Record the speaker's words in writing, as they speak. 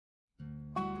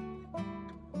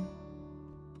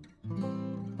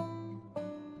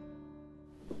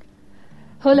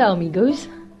Hola amigos,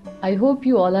 I hope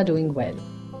you all are doing well.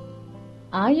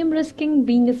 I am risking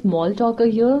being a small talker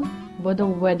here, but the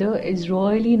weather is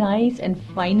really nice and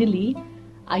finally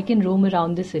I can roam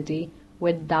around the city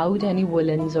without any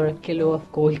woolens or a kilo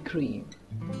of cold cream.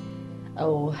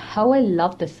 Oh, how I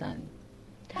love the sun.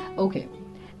 Okay,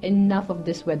 enough of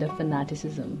this weather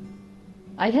fanaticism.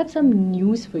 I have some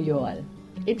news for you all.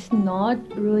 It's not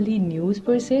really news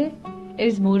per se, it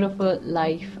is more of a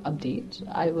life update.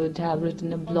 I would have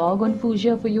written a blog on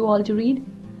Fuchsia for you all to read,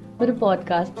 but a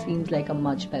podcast seems like a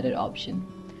much better option.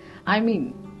 I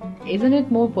mean, isn't it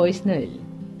more personal?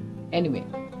 Anyway,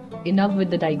 enough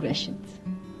with the digressions.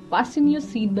 Fasten your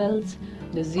seatbelts,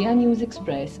 the Zia News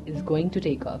Express is going to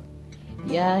take off.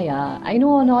 Yeah, I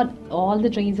know not all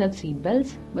the trains have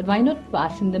seatbelts, but why not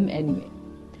fasten them anyway?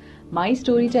 My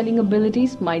storytelling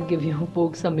abilities might give you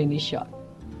folks a mini shock.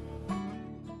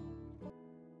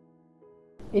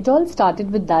 It all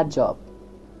started with that job.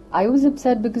 I was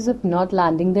upset because of not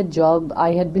landing that job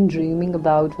I had been dreaming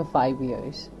about for 5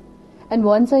 years. And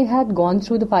once I had gone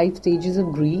through the 5 stages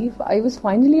of grief, I was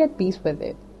finally at peace with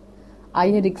it. I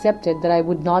had accepted that I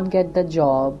would not get the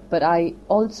job, but I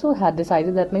also had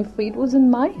decided that my fate was in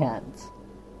my hands.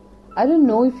 I don't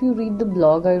know if you read the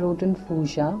blog I wrote in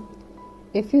Fuchsia.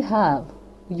 If you have,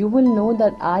 you will know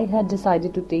that I had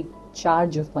decided to take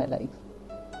charge of my life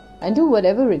and do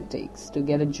whatever it takes to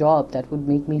get a job that would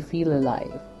make me feel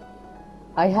alive.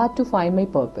 I had to find my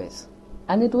purpose,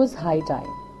 and it was high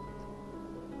time.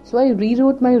 So I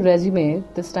rewrote my resume,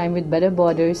 this time with better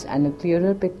borders and a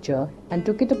clearer picture, and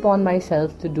took it upon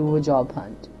myself to do a job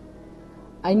hunt.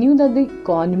 I knew that the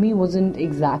economy wasn't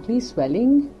exactly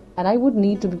swelling, and I would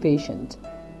need to be patient.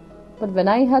 But when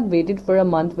I had waited for a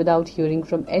month without hearing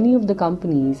from any of the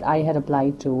companies I had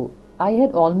applied to, I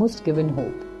had almost given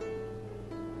hope.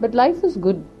 But life was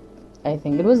good. I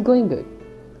think it was going good.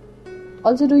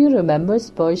 Also, do you remember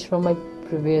Spurge from my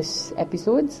previous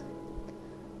episodes?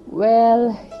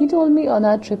 Well, he told me on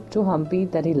our trip to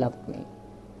Hampi that he loved me.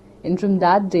 And from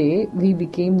that day, we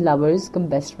became lovers cum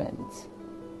best friends.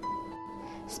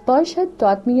 Spurge had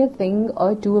taught me a thing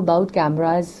or two about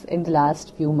cameras in the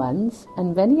last few months,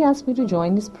 and when he asked me to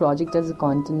join his project as a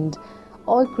content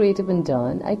or creative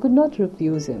intern, I could not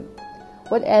refuse him.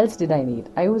 What else did I need?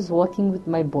 I was working with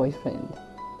my boyfriend.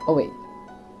 Oh wait,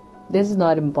 this is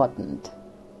not important.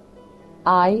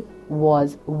 I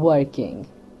was working.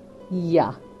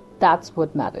 Yeah, that's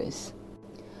what matters.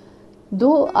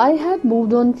 Though I had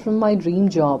moved on from my dream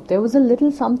job, there was a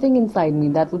little something inside me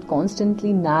that would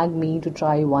constantly nag me to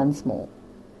try once more.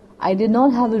 I did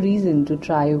not have a reason to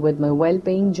try with my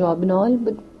well-paying job and all,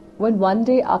 but when one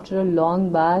day after a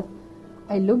long bath,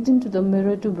 I looked into the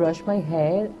mirror to brush my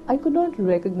hair, I could not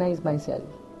recognize myself.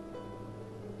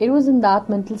 It was in that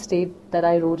mental state that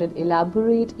I wrote an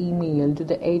elaborate email to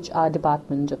the HR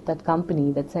department of that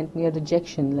company that sent me a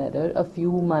rejection letter a few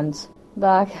months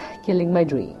back, killing my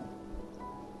dream.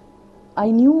 I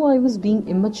knew I was being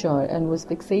immature and was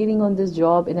fixating on this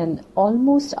job in an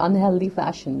almost unhealthy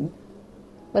fashion,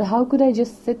 but how could I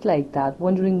just sit like that,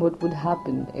 wondering what would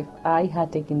happen if I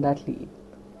had taken that leap?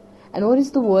 And what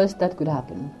is the worst that could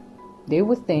happen? They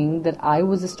would think that I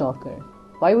was a stalker.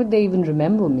 Why would they even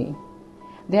remember me?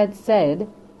 They had said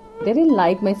they didn't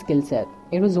like my skill set.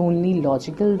 It was only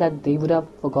logical that they would have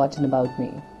forgotten about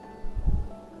me.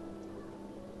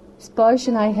 Spurge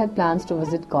and I had plans to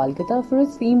visit Kolkata for a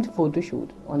themed photo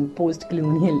shoot on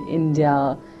post-colonial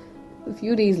India a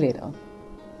few days later.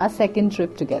 Our second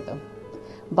trip together.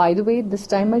 By the way, this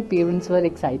time my parents were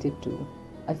excited too.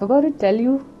 I forgot to tell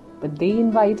you, but they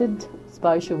invited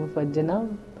Spurge over for dinner.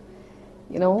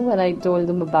 When I told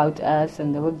them about us,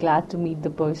 and they were glad to meet the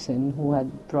person who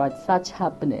had brought such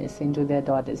happiness into their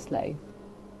daughter's life.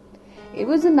 It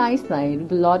was a nice night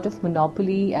with a lot of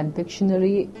Monopoly and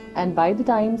Pictionary, and by the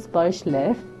time Spurge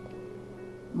left,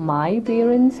 my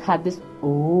parents had this,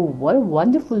 oh, what a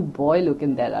wonderful boy look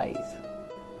in their eyes.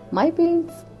 My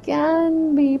parents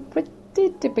can be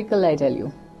pretty typical, I tell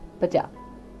you. But yeah,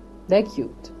 they're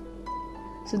cute.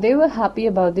 So they were happy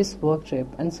about this work trip,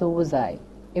 and so was I.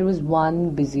 It was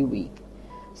one busy week.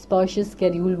 Spurge's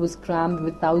schedule was crammed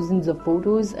with thousands of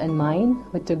photos, and mine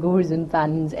with Tagore's and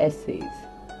Fanon's essays.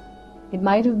 It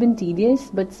might have been tedious,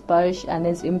 but Spurge and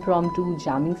his impromptu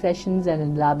jamming sessions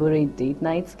and elaborate date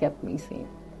nights kept me sane.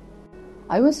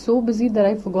 I was so busy that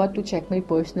I forgot to check my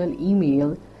personal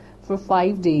email for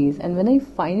 5 days, and when I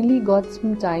finally got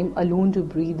some time alone to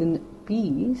breathe in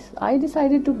peace, I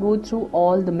decided to go through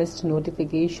all the missed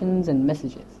notifications and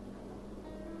messages.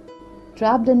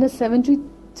 Trapped under 70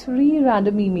 3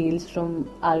 random emails from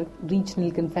our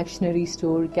regional confectionery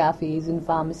store, cafes, and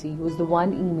pharmacy was the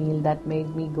one email that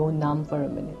made me go numb for a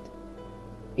minute.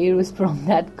 It was from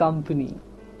that company.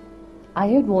 I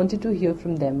had wanted to hear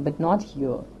from them, but not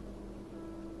here.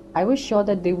 I was sure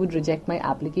that they would reject my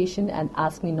application and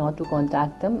ask me not to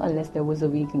contact them unless there was a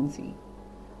vacancy.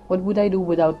 What would I do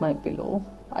without my pillow?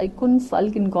 I couldn't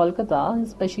sulk in Kolkata,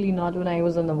 especially not when I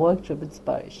was on a work trip with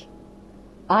Sparsh.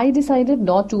 I decided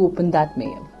not to open that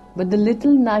mail, but the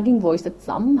little nagging voice that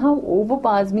somehow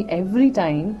overpowers me every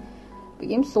time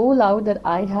became so loud that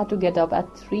I had to get up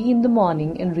at 3 in the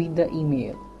morning and read the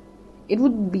email. It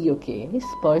would be okay.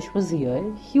 Sparsh was here.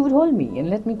 He would hold me and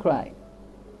let me cry.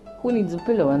 Who needs a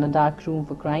pillow in a dark room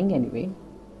for crying anyway?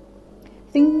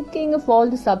 Thinking of all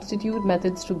the substitute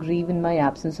methods to grieve in my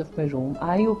absence of my room,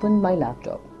 I opened my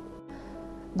laptop.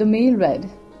 The mail read,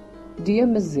 "Dear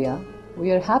Ms. Zia,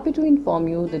 we are happy to inform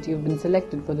you that you have been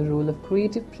selected for the role of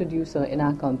creative producer in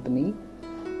our company.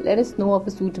 Let us know of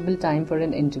a suitable time for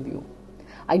an interview."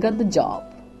 I got the job.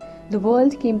 The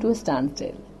world came to a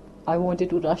standstill. I wanted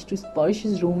to rush to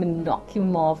Sparsh's room and knock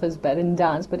him off his bed and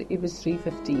dance, but it was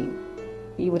 3:15.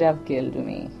 He would have killed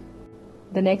me.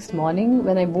 The next morning,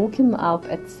 when I woke him up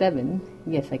at 7,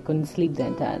 yes, I couldn't sleep the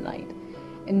entire night,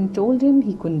 and told him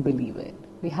he couldn't believe it.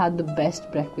 We had the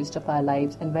best breakfast of our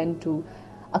lives and went to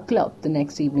a club the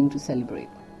next evening to celebrate.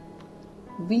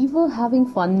 We were having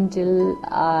fun until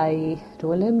I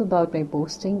told him about my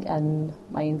posting and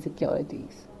my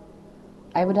insecurities.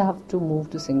 I would have to move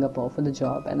to Singapore for the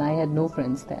job and I had no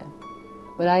friends there.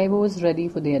 But I was ready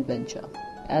for the adventure.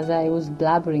 As I was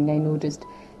blabbering, I noticed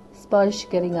Sparsh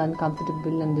getting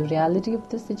uncomfortable and the reality of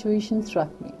the situation struck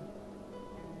me.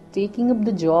 Taking up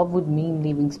the job would mean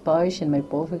leaving Sparsh and my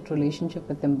perfect relationship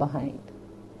with him behind.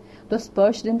 Though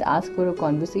Sparsh didn't ask for a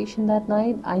conversation that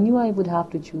night, I knew I would have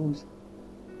to choose.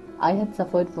 I had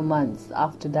suffered for months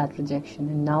after that rejection,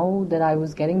 and now that I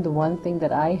was getting the one thing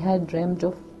that I had dreamt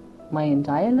of my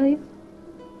entire life,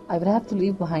 I would have to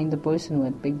leave behind the person who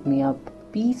had picked me up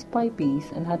piece by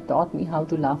piece and had taught me how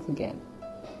to laugh again.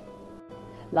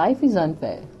 Life is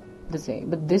unfair, they say,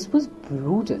 but this was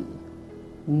brutal.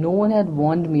 No one had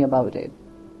warned me about it.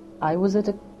 I was at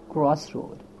a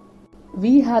crossroad.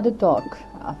 We had a talk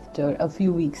after a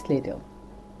few weeks later.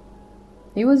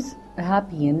 He was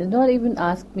happy and did not even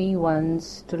ask me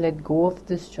once to let go of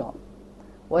this job.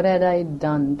 What had I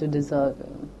done to deserve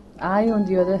him? I, on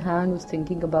the other hand, was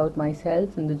thinking about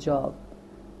myself and the job.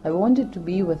 I wanted to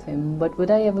be with him, but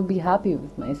would I ever be happy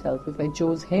with myself if I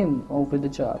chose him over the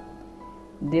job?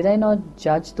 Did I not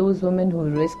judge those women who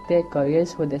risk their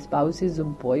careers for their spouses or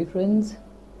boyfriends?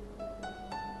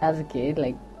 As a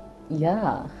kid,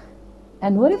 yeah.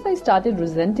 And what if I started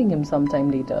resenting him sometime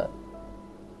later?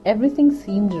 Everything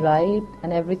seemed right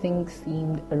and everything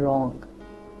seemed wrong.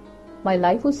 My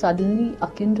life was suddenly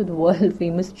akin to the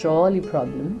world-famous trolley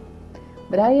problem.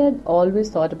 But I had always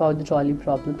thought about the trolley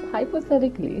problem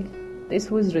hypothetically.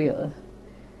 This was real.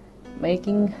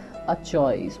 Making a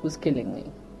choice was killing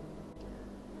me.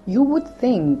 You would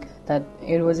think that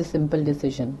it was a simple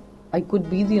decision. I could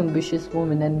be the ambitious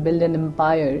woman and build an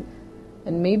empire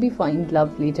and maybe find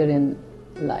love later in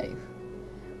life.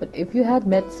 But if you had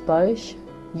met Sparsh,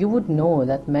 you would know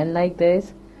that men like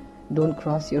this don't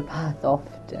cross your path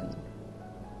often.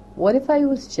 What if I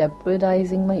was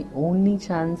jeopardizing my only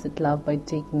chance at love by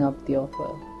taking up the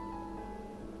offer?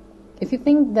 If you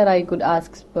think that I could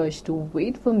ask Sparsh to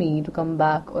wait for me to come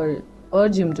back or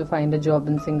urge him to find a job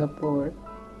in Singapore,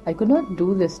 I could not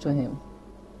do this to him.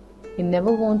 He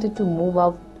never wanted to move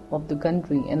out of the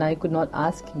country and I could not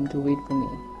ask him to wait for me.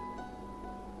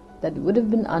 That would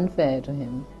have been unfair to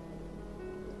him.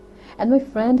 And my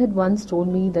friend had once told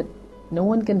me that no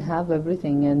one can have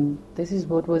everything, and this is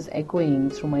what was echoing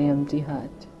through my empty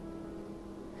heart.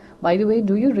 By the way,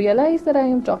 do you realize that I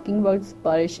am talking about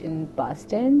Sparsh in past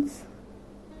tense?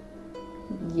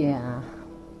 Yeah.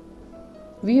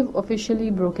 We have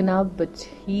officially broken up, but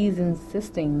he is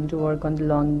insisting to work on the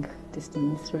long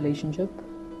distance relationship.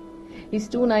 He's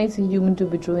too nice a human to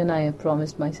be true, and I have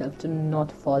promised myself to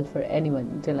not fall for anyone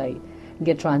until I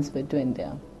get transferred to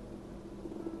India.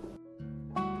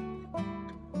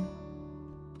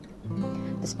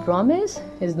 This promise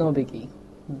is no biggie.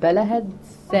 Bella had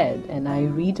said, and I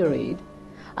reiterate,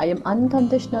 I am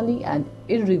unconditionally and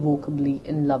irrevocably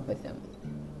in love with him.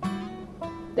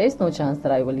 There is no chance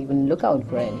that I will even look out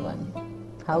for anyone.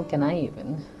 How can I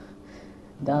even?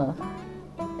 Duh.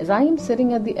 As I am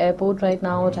sitting at the airport right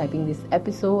now typing this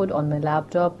episode on my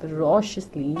laptop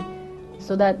ferociously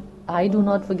so that I do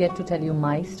not forget to tell you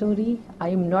my story, I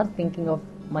am not thinking of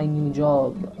my new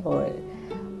job or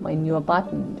my new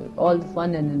apartment, all the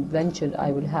fun and adventure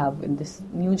I will have in this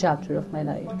new chapter of my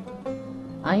life.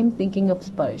 I am thinking of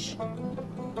Sparsh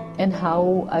and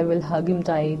how I will hug him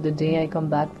tight the day I come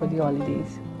back for the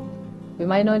holidays. We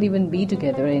might not even be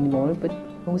together anymore, but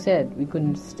who said we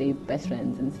couldn't stay best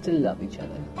friends and still love each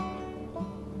other?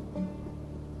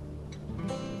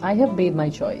 I have made my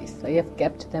choice. I have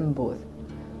kept them both,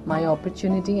 my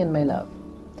opportunity and my love.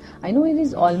 I know it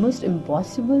is almost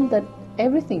impossible that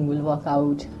everything will work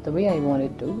out the way I want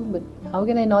it to, but how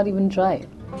can I not even try?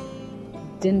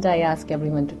 Didn't I ask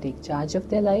everyone to take charge of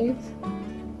their lives?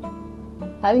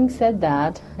 Having said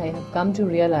that, I have come to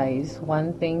realize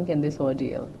one thing in this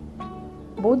ordeal.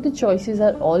 Both the choices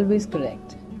are always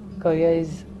correct. Career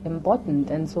is important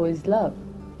and so is love.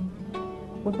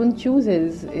 What one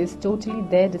chooses is totally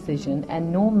their decision,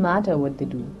 and no matter what they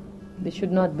do, they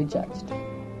should not be judged.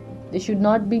 They should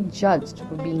not be judged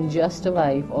for being just a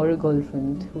wife or a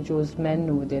girlfriend who chose men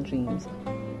over their dreams.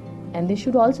 And they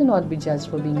should also not be judged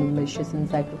for being ambitious and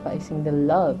sacrificing their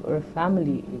love or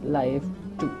family life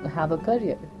to have a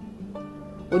career.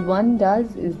 What one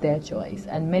does is their choice,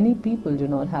 and many people do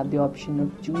not have the option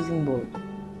of choosing both.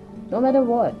 No matter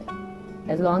what,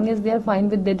 as long as they are fine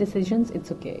with their decisions,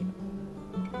 it's okay.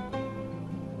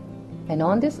 And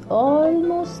on this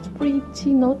almost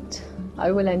preachy note,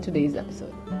 I will end today's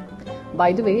episode.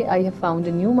 By the way, I have found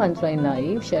a new mantra in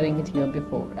life, sharing it here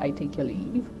before I take your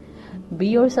leave. Be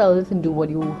yourself and do what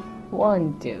you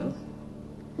want to.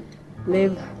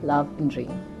 Live, love, and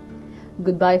dream.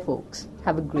 Goodbye, folks.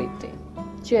 Have a great day.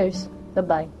 Cheers.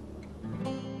 Bye-bye.